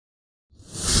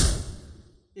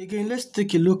Again, let's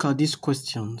take a look at this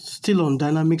question, still on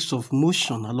dynamics of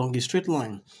motion along a straight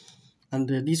line. And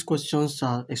these questions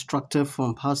are extracted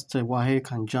from past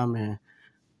WAEC and JAM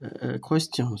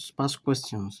past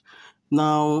questions.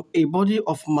 Now, a body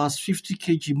of mass 50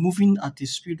 kg moving at a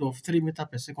speed of 3 meters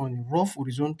per second on a rough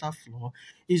horizontal floor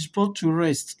is brought to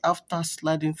rest after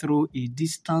sliding through a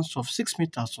distance of 6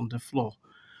 meters on the floor.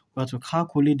 We have to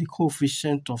calculate the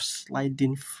coefficient of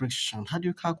sliding friction. How do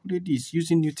you calculate this?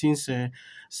 Using Newton's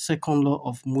second law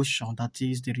of motion, that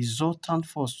is, the resultant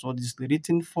force or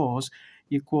decelerating force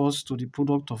equals to the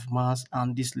product of mass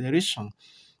and deceleration.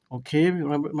 Okay,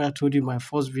 remember I told you in my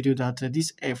first video that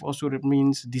this F also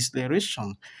means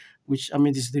deceleration, which I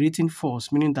mean decelerating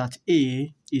force, meaning that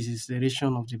A is the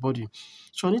deceleration of the body.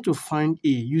 So I need to find A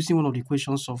using one of the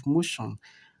equations of motion.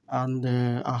 And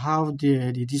I have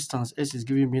the distance S is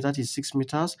giving me, that is 6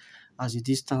 meters as the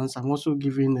distance. I'm also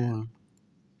giving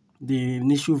the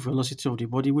initial velocity of the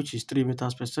body, which is 3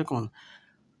 meters per second,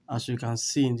 as you can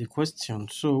see in the question.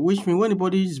 So, which means when the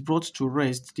body is brought to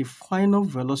rest, the final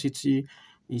velocity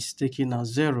is taken as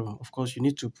 0. Of course, you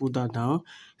need to put that down.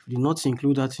 If you do not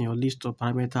include that in your list of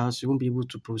parameters, you won't be able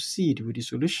to proceed with the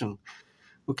solution.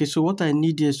 Okay, so what I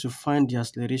need is to find the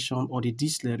acceleration or the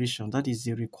deceleration. That is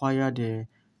the required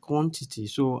quantity.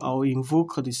 So I'll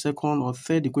invoke the second or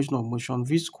third equation of motion,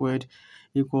 v squared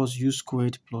equals u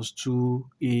squared plus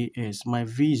 2as. My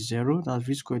v is 0, that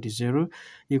v squared is 0,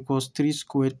 equals 3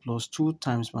 squared plus 2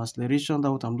 times my acceleration,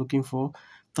 that's what I'm looking for,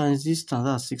 times distance,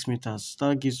 that's 6 meters.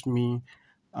 That gives me,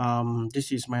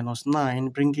 this is minus 9,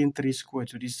 bringing 3 squared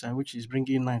to this side, which is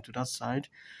bringing 9 to that side.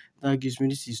 That gives me,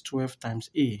 this is 12 times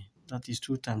a, that is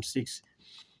 2 times 6.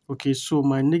 Okay, so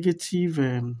my negative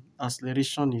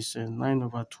acceleration is 9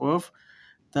 over 12.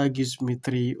 That gives me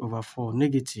 3 over 4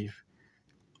 negative.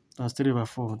 That's 3 over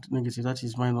 4 negative. That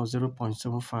is minus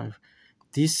 0.75.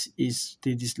 This is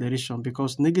the deceleration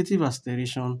because negative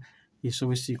acceleration is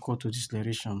always equal to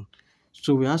deceleration.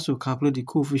 So we have to calculate the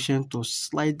coefficient of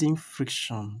sliding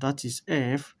friction. That is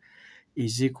F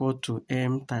is equal to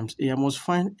M times A. I must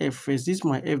find F first. This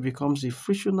my F becomes a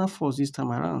frictional force this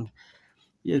time around.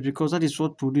 Yes, because that is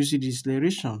what produces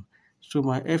deceleration. So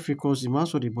my F equals the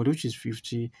mass of the body, which is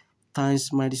 50,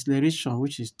 times my deceleration,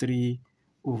 which is 3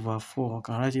 over 4. I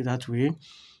can write it that way.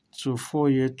 So 4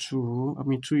 here 2, I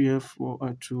mean 2 here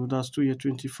 4, 2, that's 2 here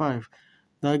 25.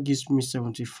 That gives me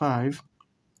 75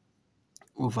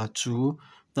 over 2.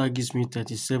 That gives me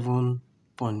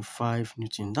 37.5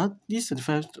 Newton. This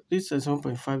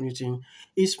 37.5 Newton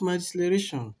is my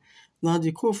deceleration. Now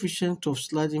the coefficient of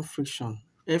sliding friction,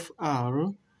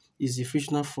 Fr, is the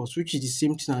frictional force, which is the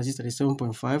same thing as this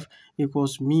 37.5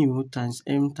 equals mu times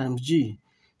m times g.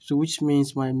 So which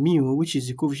means my mu, which is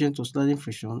the coefficient of sliding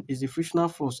friction, is the frictional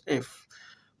force F,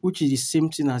 which is the same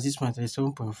thing as this my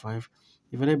 37.5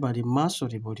 divided by the mass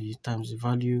of the body times the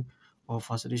value of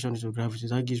acceleration due to gravity.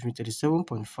 That gives me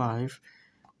 37.5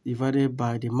 divided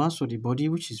by the mass of the body,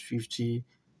 which is 50,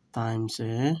 times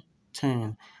 10.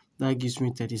 That gives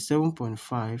me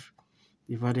 37.5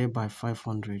 divided by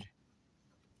 500,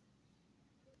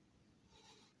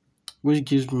 which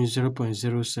gives me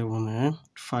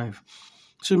 0.075.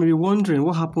 So you may be wondering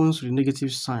what happens to the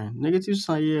negative sign. Negative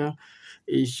sign here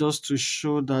is just to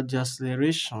show that the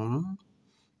acceleration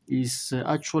is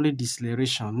actually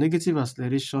deceleration. Negative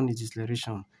acceleration is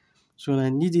deceleration. So when I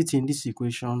need it in this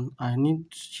equation,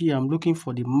 I'm looking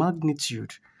for the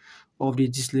magnitude of the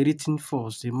decelerating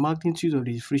force, the magnitude of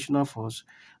the frictional force,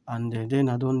 and then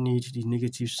I don't need the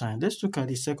negative sign. Let's look at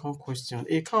the second question.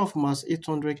 A car of mass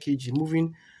 800 kg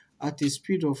moving at a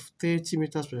speed of 30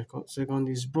 meters per second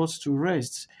is brought to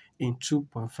rest in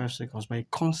 2.5 seconds by a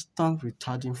constant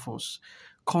retarding force.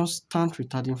 Constant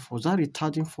retarding force. That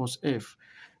retarding force F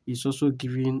is also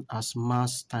given as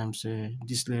mass times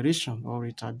deceleration or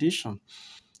retardation.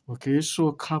 Okay,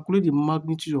 so calculate the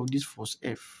magnitude of this force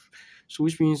F. So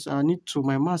which means I need to,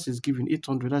 my mass is given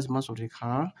 800, that's the mass of the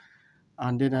car.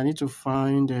 And then I need to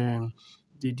find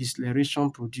the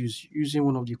deceleration produced using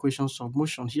one of the equations of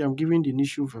motion. Here I'm giving the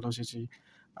initial velocity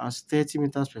as 30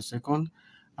 meters per second.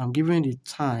 I'm giving the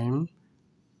time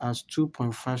as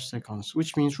 2.5 seconds,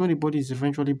 which means when the body is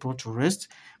eventually brought to rest,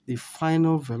 the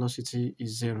final velocity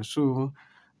is 0. So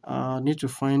I need to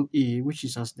find A, which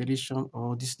is acceleration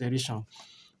or deceleration.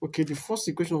 Okay, the first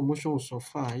equation of motion will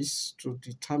suffice to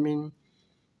determine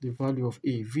the value of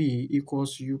A. V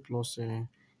equals U plus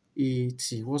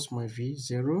AT. What's my V?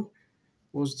 0.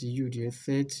 What's the U there?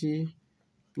 30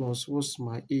 plus what's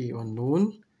my A?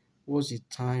 Unknown. What's the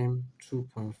time?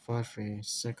 2.5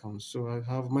 seconds. So I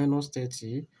have minus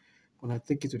 30. When I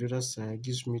take it to the other side, it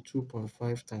gives me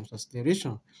 2.5 times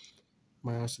acceleration.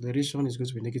 My acceleration is going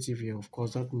to be negative here. Of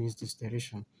course, that means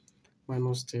deceleration.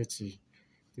 Minus 30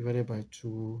 divided by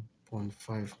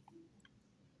 2.5.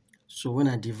 So when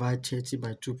I divide 30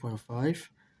 by 2.5,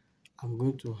 I'm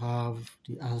going to have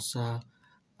the answer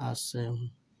as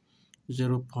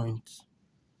 0.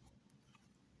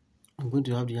 I'm going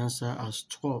to have the answer as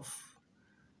 12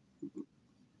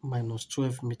 minus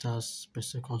 12 meters per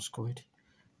second squared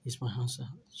is my answer.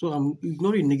 So I'm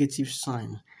ignoring negative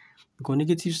sign because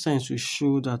negative signs will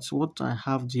show that what I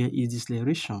have there is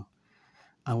deceleration.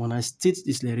 And when I state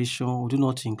deceleration, we do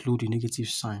not include the negative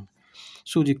sign.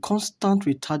 So the constant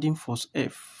retarding force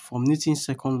F from Newton's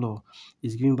second law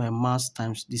is given by mass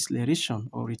times deceleration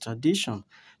or retardation.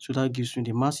 So that gives me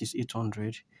the mass is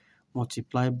 800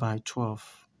 multiplied by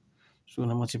 12. So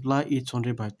when I multiply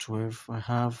 800 by 12, I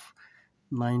have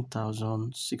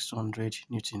 9,600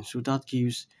 Newton. So that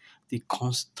gives the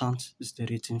constant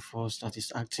decelerating force that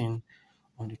is acting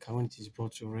on the car when it is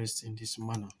brought to rest in this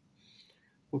manner.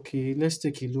 Okay, let's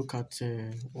take a look at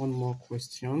one more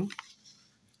question.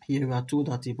 Here we are told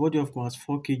that a body of mass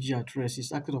 4 kg at rest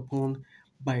is acted upon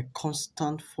by a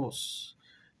constant force.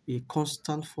 A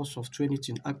constant force of 20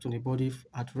 Newton acts on a body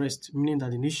at rest, meaning that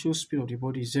the initial speed of the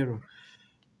body is 0.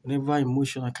 Whenever in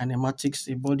motion and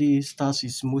kinematics, a body starts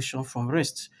its motion from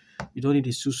rest. You don't need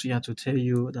a susu here to tell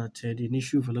you that the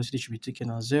initial velocity should be taken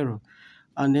as 0.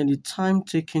 And then the time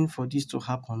taken for this to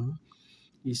happen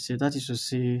is, that is to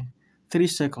say, 3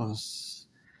 seconds.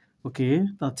 Okay,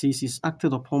 that is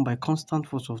acted upon by constant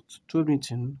force of 12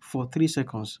 Newton for 3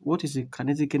 seconds. What is the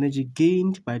kinetic energy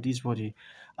gained by this body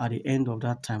at the end of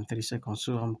that time, 3 seconds?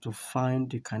 So I'm to find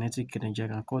the kinetic energy. I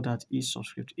can call that E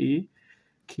subscript A.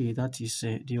 Okay, that is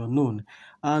the unknown.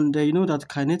 And you know that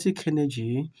kinetic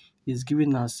energy is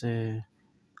given as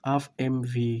half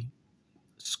mv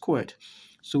squared.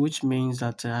 So which means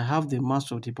that I have the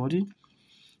mass of the body,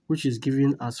 which is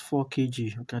given as 4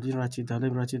 kg. Okay, I didn't write it down.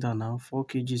 Let me write it down now. 4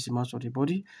 kg is the mass of the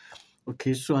body.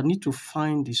 Okay, so I need to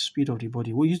find the speed of the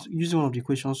body. We're using one of the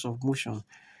equations of motion,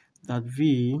 that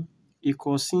V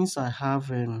equals, since I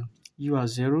have U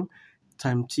as 0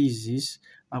 times T is this,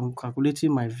 I'm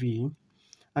calculating my V.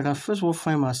 I can first of all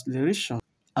find my acceleration.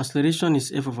 Acceleration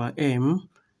is F over m.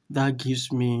 That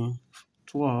gives me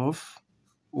 12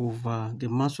 over the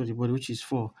mass of the body, which is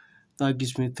 4. That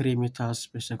gives me 3 meters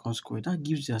per second squared. That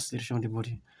gives the acceleration of the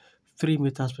body, 3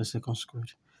 meters per second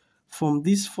squared. From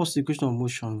this first equation of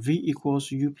motion, V equals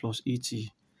U plus AT,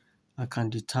 I can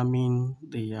determine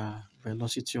the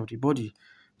velocity of the body.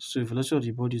 So the velocity of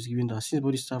the body is given that since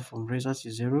body starts from rest, that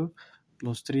is 0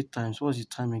 plus 3 times, what's the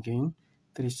time again?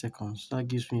 3 seconds. That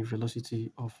gives me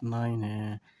velocity of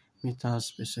 9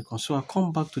 meters per second. So I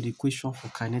come back to the equation for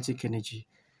kinetic energy.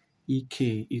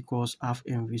 EK equals half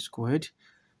mv squared.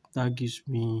 That gives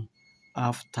me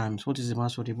half times, what is the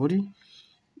mass of the body?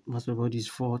 Mass of the body is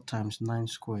 4 times 9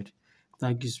 squared.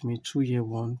 That gives me 2 here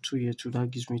 1, 2 here 2.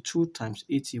 That gives me 2 times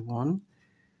 81.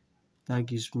 That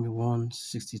gives me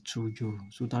 162 joule.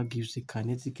 So that gives the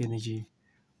kinetic energy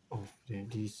of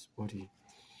this body.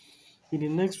 In the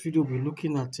next video, we'll be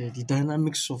looking at the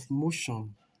dynamics of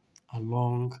motion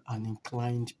along an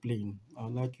inclined plane. I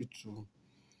would like you to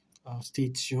stay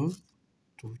tuned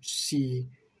to see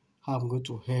how I'm going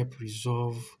to help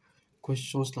resolve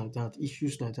questions like that,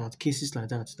 issues like that, cases like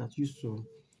that, that used to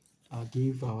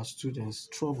give our students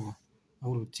trouble. I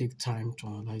want to take time to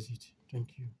analyze it.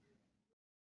 Thank you.